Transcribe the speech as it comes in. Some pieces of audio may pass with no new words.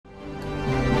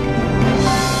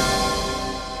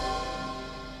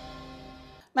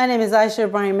My name is Aisha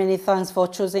Ibrahim. Many thanks for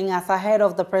choosing us. Ahead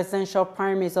of the presidential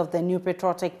primaries of the New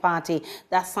Patriotic Party,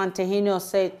 the Asantehene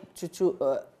said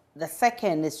the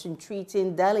second is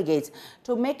entreating delegates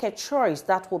to make a choice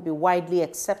that will be widely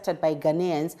accepted by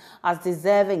Ghanaians as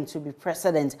deserving to be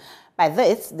president. By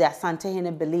this, the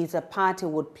Asantehene believes the party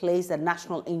would place the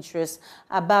national interest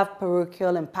above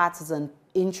parochial and partisan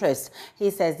interest. He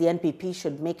says the NPP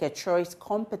should make a choice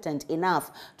competent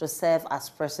enough to serve as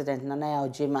president. Nanaya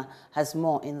Ojima has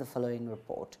more in the following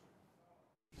report.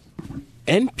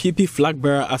 NPP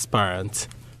Flagbearer aspirant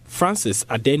Francis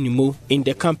Adenimo, in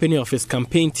the company of his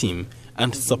campaign team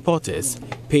and supporters,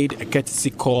 paid a courtesy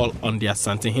call on the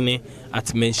Asantehene at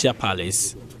Menchia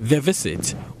Palace. The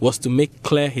visit was to make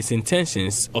clear his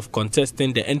intentions of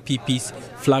contesting the NPP's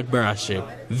flagbearership.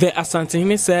 The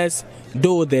Asantehene says,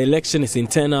 though the election is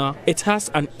internal, it has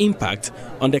an impact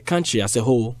on the country as a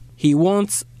whole. He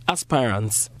wants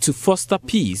aspirants to foster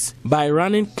peace by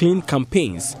running clean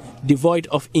campaigns devoid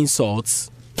of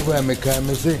insults.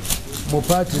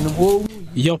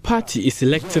 Your party is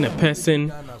electing a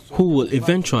person who will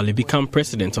eventually become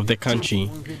president of the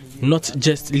country, not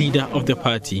just leader of the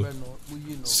party.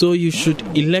 So you should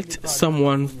elect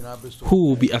someone who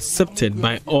will be accepted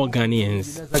by all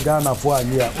Ghanaians.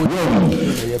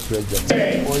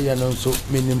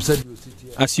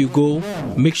 As you go,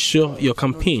 make sure your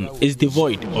campaign is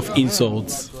devoid of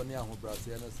insults.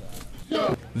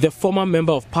 The former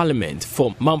Member of Parliament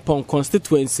for Mampong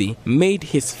constituency made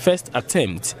his first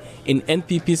attempt in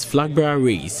NPP's Flagbearer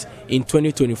race in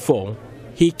 2024.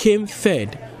 He came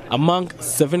third among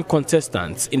 7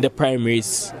 contestants in the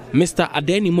primaries. Mr.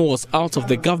 Adenimo was out of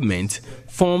the government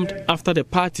formed after the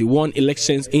party won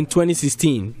elections in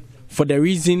 2016. For the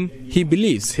reason he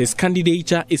believes his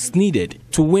candidature is needed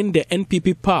to win the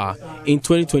NPP power in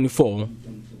 2024.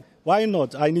 Why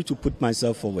not? I need to put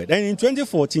myself forward. And in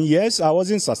 2014, yes, I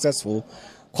wasn't successful.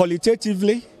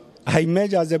 Qualitatively, I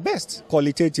emerged as the best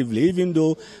qualitatively, even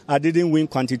though I didn't win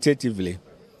quantitatively.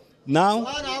 Now,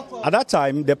 at that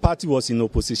time, the party was in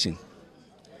opposition.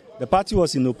 The party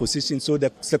was in opposition, so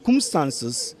the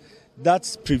circumstances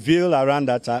that prevail around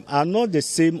that time are not the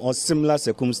same or similar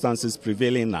circumstances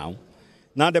prevailing now.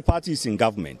 Now the party is in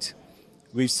government.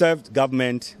 We've served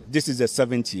government, this is the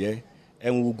 7th year,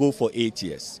 and we will go for 8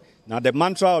 years. Now the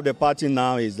mantra of the party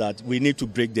now is that we need to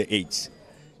break the 8.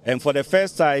 And for the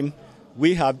first time,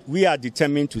 we are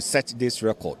determined to set this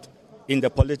record in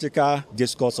the political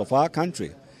discourse of our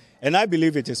country. And I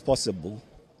believe it is possible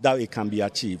that it can be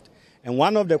achieved. And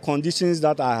one of the conditions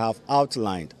that I have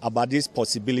outlined about this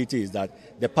possibility is that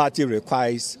the party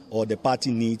requires or the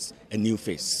party needs a new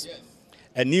face.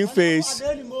 A new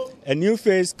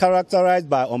face characterized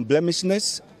by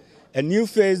unblemishedness, a new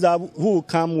face who will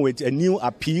come with a new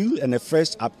appeal and a fresh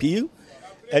appeal,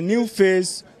 a new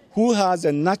face who has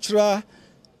a natural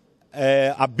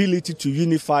ability to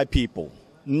unify people,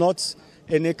 not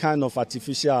any kind of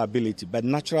artificial ability, but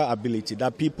natural ability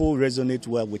that people resonate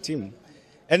well with him.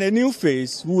 And a new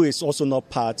face who is also not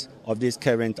part of this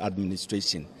current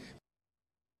administration.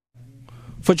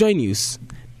 For Joy News,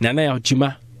 Nanaya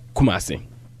Ojima, Kumasi.